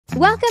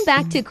Welcome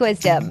back to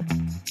QUIZDOM.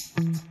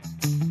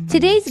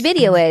 Today's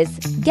video is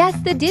Guess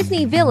the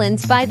Disney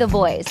Villains by the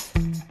Voice.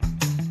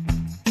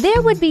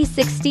 There would be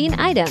 16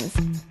 items.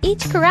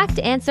 Each correct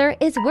answer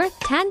is worth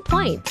 10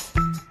 points.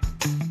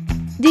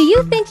 Do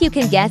you think you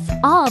can guess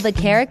all the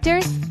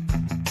characters?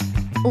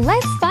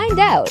 Let's find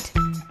out.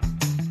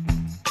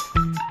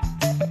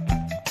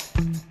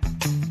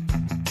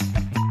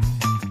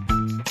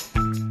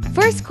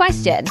 First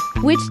question,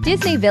 which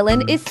Disney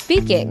villain is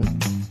speaking?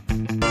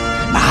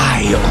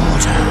 My order.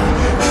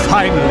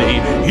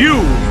 Finally, you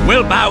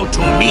will bow to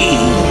me.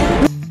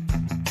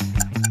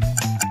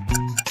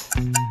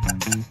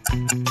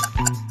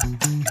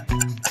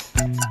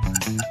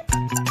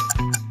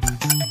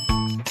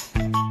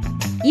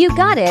 You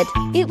got it.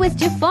 It was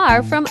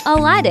Jafar from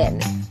Aladdin.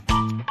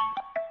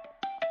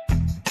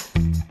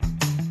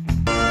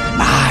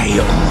 My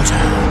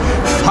order.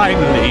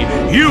 Finally,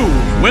 you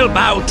will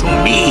bow to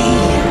me.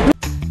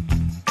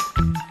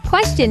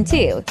 Question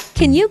 2.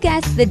 Can you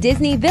guess the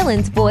Disney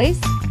villain's voice?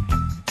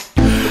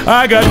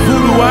 I got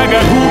voodoo, I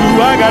got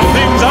hoodoo, I got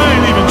things I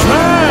ain't even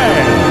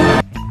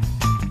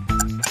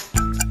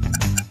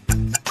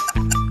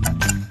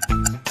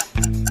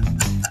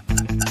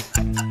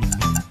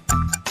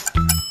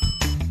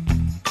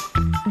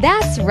tried.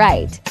 That's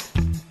right.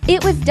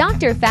 It was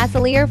Dr.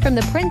 Facilier from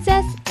The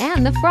Princess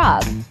and the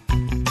Frog.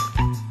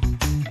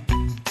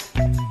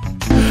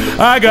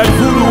 I got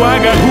voodoo, I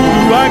got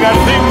hoodoo, I got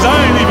things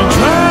I ain't even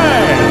tried.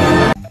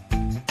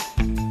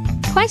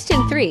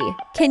 Question 3.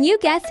 Can you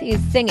guess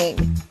who's singing?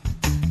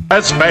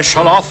 A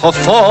special offer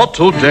for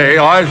today,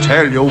 I'll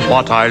tell you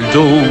what I'll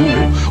do.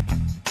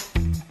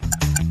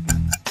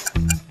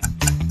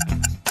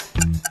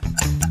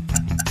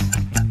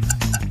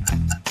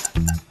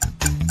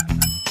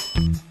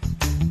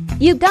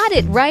 You got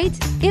it right.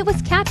 It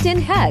was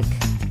Captain Hook.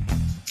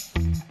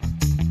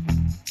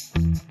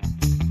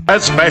 A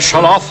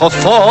special offer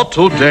for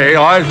today,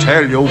 I'll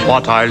tell you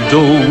what I'll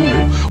do.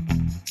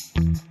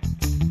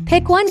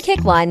 Pick one,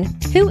 kick one.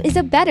 Who is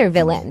a better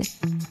villain?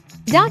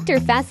 Dr.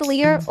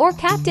 Facilier or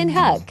Captain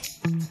Hook?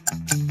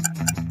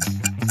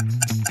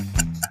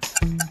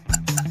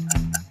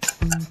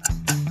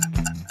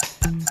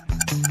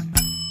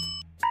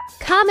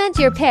 Comment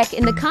your pick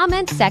in the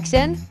comments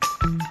section.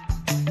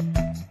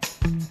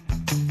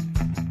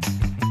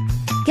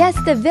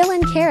 Guess the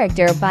villain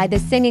character by the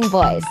singing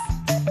voice.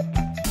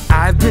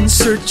 I've been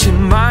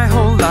searching my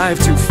whole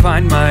life to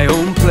find my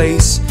own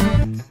place.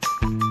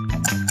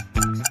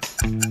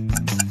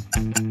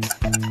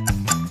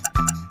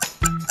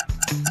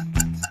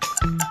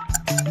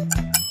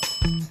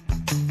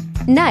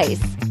 Nice.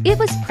 It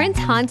was Prince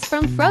Hans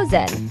from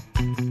Frozen.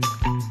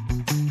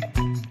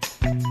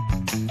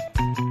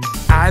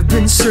 I've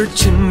been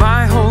searching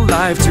my whole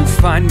life to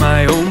find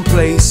my own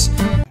place.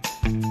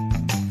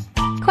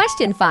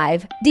 Question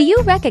 5. Do you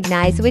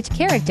recognize which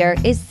character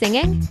is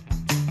singing?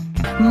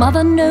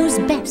 Mother knows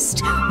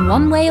best.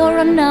 One way or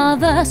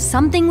another,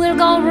 something will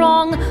go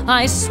wrong,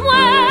 I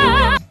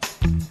swear.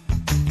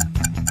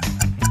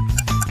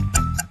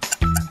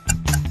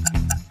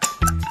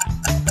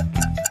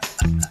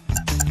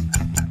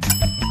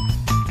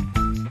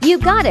 You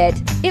got it.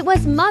 It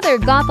was Mother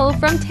Gothel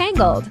from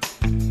Tangled.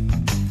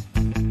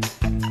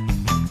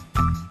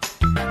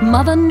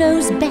 Mother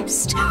knows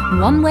best.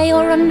 One way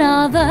or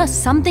another,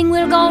 something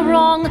will go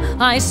wrong,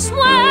 I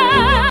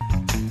swear.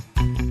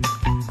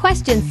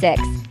 Question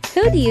 6.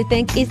 Who do you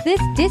think is this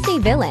Disney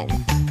villain?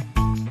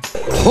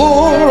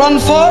 Poor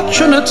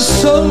unfortunate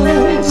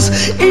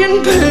souls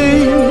in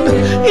pain,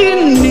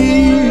 in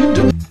need.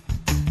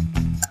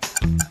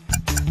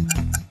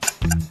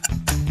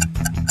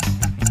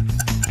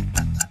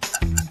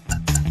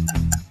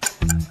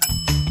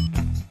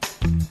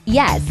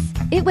 Yes,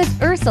 it was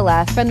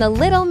Ursula from The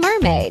Little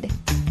Mermaid.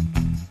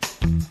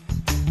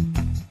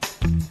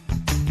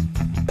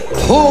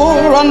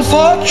 Poor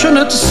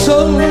unfortunate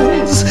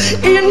souls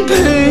in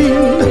pain,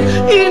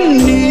 in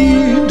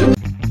need.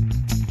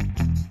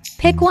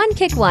 Pick one,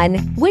 kick one.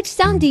 Which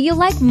song do you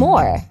like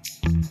more?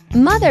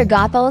 Mother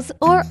Gothel's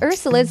or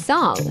Ursula's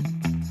song?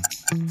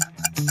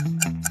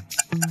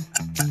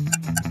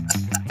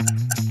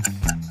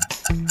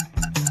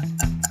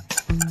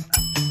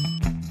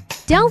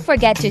 Don't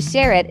forget to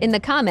share it in the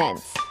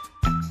comments.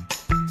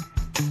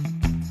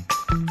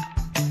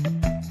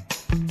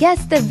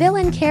 Guess the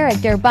villain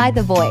character by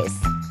the voice.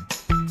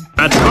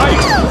 That's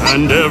right!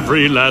 And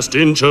every last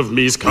inch of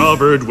me's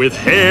covered with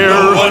hair.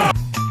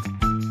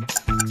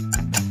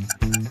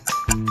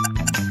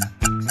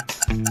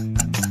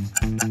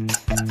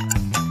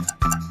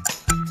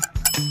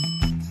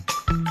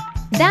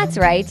 That's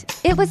right.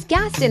 It was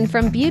Gaston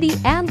from Beauty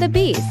and the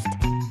Beast.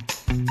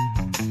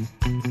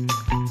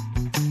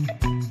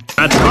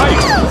 That's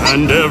right!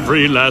 And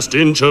every last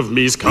inch of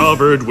me's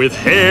covered with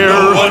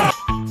hair.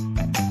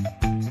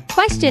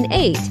 Question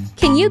 8.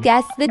 Can you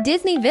guess the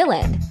Disney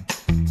villain?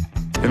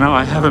 You know,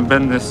 I haven't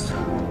been this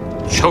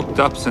choked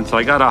up since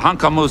I got a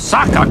hunk of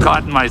moussaka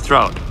caught in my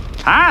throat.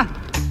 Huh?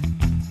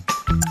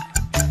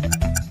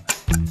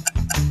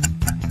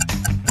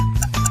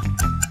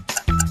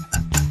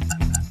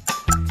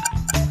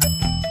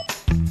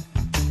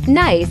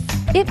 Nice.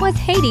 It was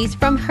Hades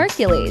from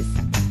Hercules.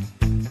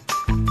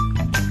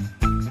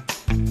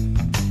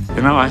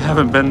 You know, I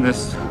haven't been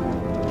this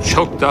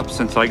choked up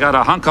since I got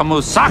a hunk of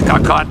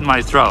moussaka caught in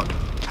my throat.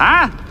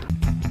 Huh?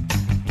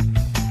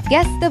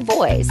 Guess the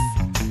voice.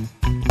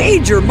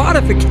 Major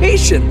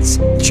modifications.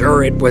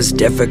 Sure, it was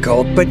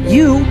difficult, but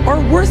you are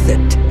worth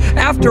it.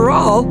 After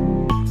all,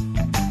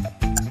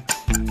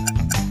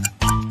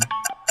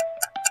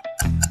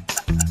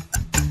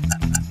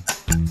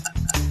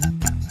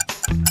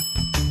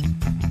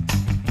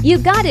 You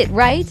got it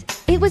right.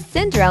 It was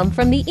Syndrome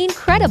from The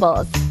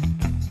Incredibles.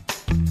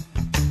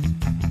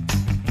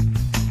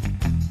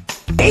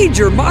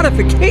 major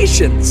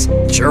modifications.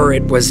 Sure,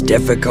 it was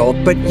difficult,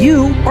 but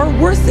you are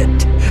worth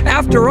it.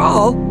 After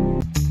all,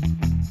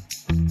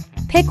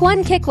 Pick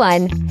one, kick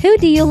one. Who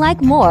do you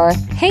like more,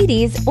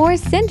 Hades or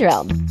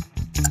Syndrome?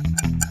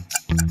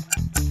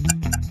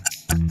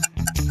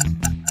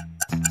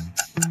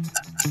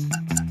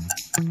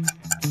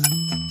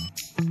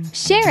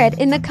 Share it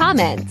in the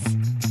comments.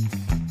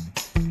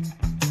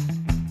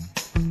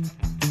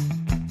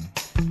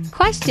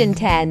 Question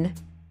 10.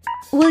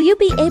 Will you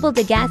be able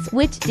to guess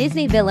which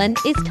Disney villain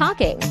is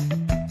talking?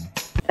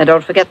 And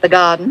don't forget the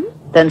garden,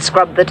 then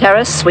scrub the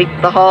terrace, sweep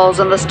the halls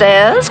and the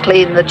stairs,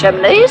 clean the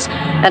chimneys,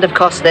 and of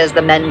course there's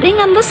the mending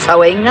and the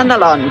sewing and the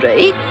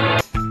laundry.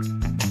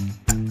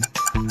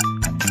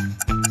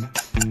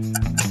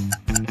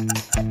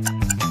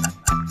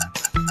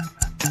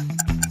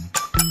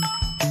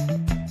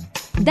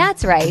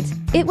 That's right.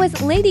 It was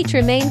Lady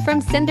Tremaine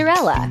from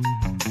Cinderella.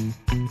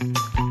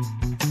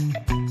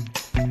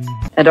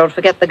 And don't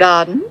forget the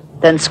garden,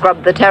 then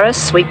scrub the terrace,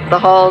 sweep the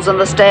halls and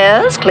the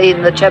stairs,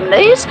 clean the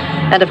chimneys,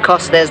 and of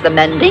course there's the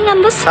mending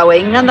and the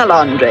sewing and the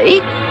laundry.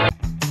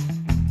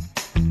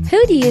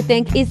 Who do you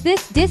think is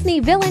this Disney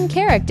villain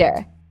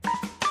character?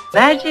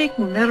 Magic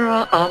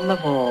mirror on the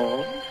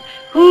wall,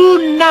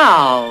 who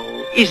now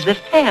is the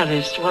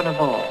fairest one of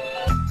all?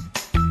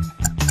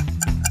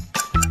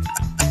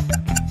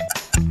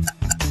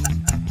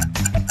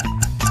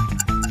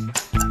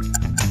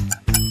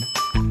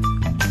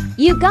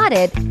 You got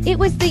it. It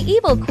was the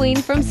evil queen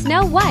from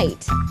Snow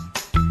White.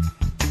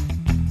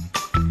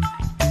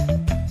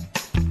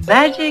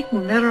 Magic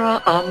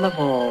mirror on the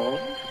wall,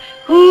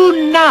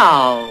 who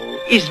now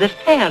is the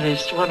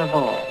fairest one of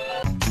all?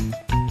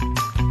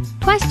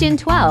 Question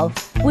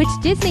 12. Which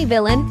Disney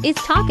villain is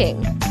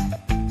talking?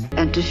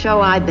 And to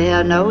show I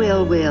bear no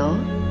ill will,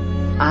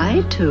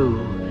 I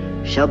too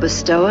shall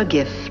bestow a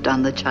gift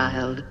on the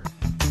child.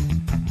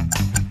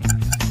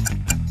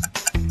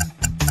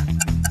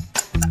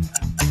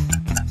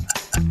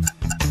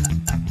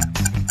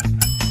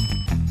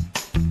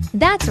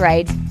 That's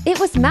right. It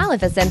was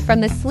Maleficent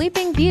from The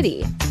Sleeping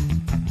Beauty.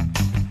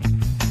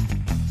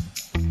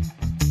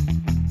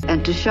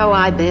 And to show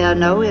I bear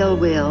no ill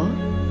will,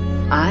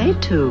 I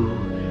too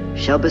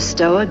shall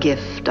bestow a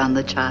gift on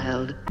the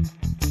child.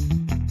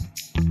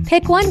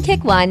 Pick one,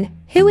 kick one.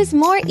 Who is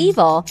more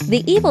evil,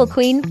 the evil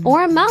queen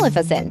or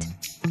Maleficent?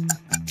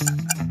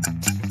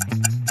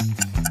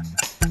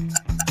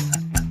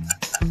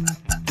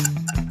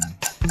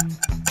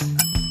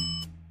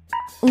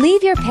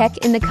 Leave your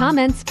pick in the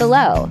comments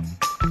below.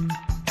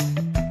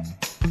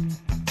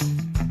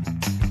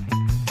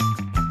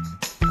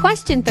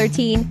 Question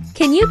 13.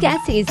 Can you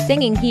guess who's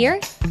singing here?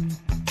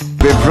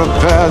 Be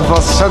prepared for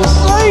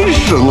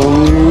sensational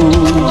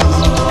news,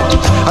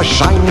 a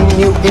shiny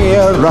new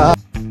era.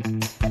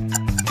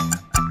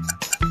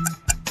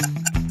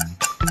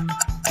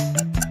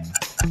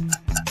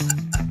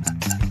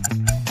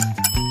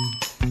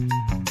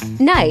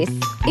 Nice.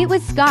 It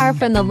was Scar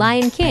from The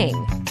Lion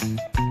King.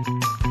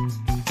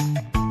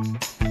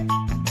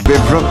 Be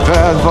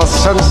prepared for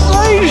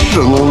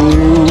sensational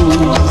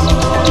news,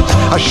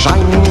 a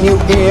shiny new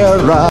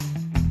era.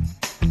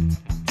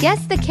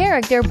 Guess the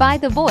character by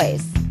the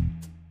voice.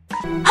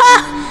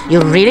 Ha!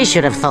 You really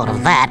should have thought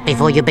of that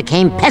before you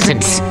became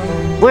peasants.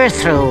 We're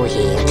through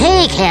here.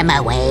 Take him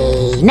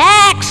away.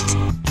 Next!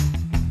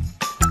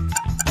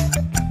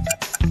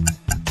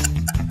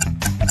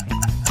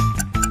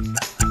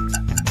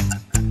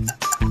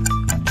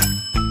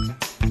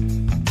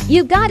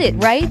 You got it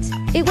right.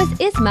 It was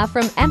Yzma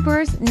from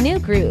Emperor's New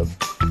Groove.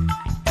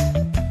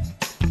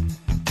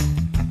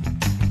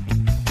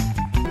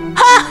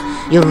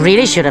 Ha! You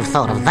really should have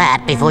thought of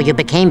that before you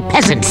became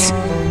peasants.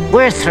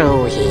 We're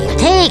through here.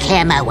 Take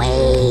him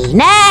away.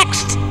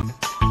 Next!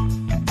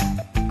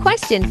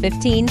 Question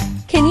 15.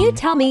 Can you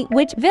tell me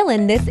which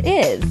villain this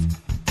is?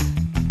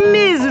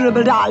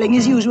 Miserable darling,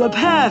 as usual,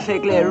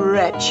 perfectly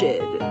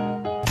wretched.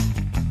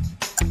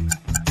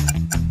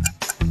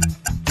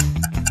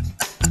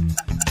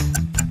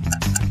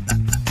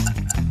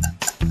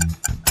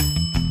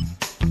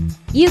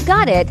 You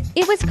got it.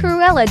 It was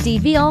Cruella de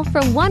Vil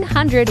from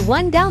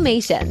 101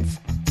 Dalmatians.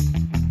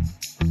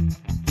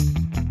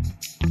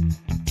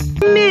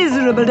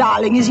 Miserable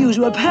darling, as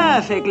usual,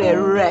 perfectly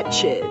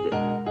wretched.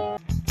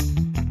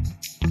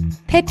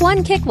 Pick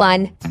one, kick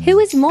one. Who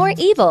is more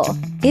evil,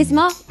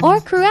 Yzma or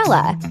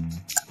Cruella?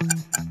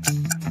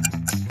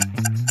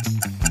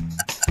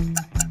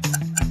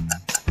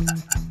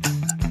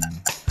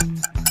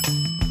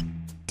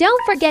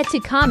 Don't forget to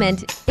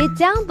comment it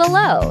down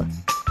below.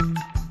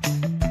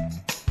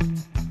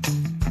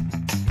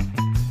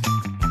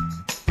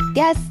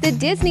 Guess the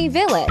Disney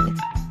villain.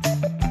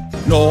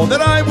 Know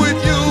that I'm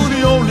with you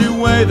the only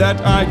way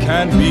that I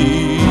can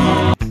be.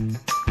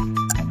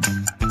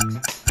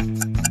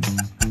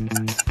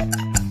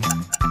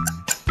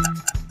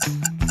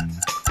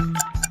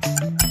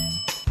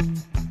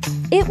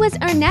 It was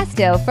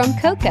Ernesto from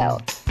Coco.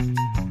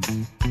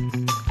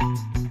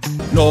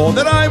 Know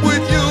that I'm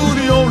with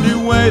you the only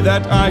way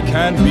that I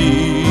can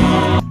be.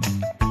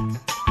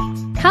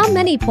 How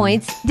many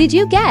points did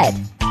you get?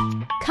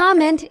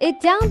 Comment it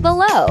down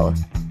below.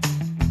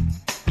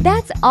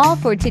 That's all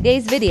for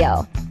today's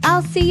video.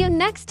 I'll see you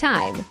next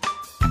time.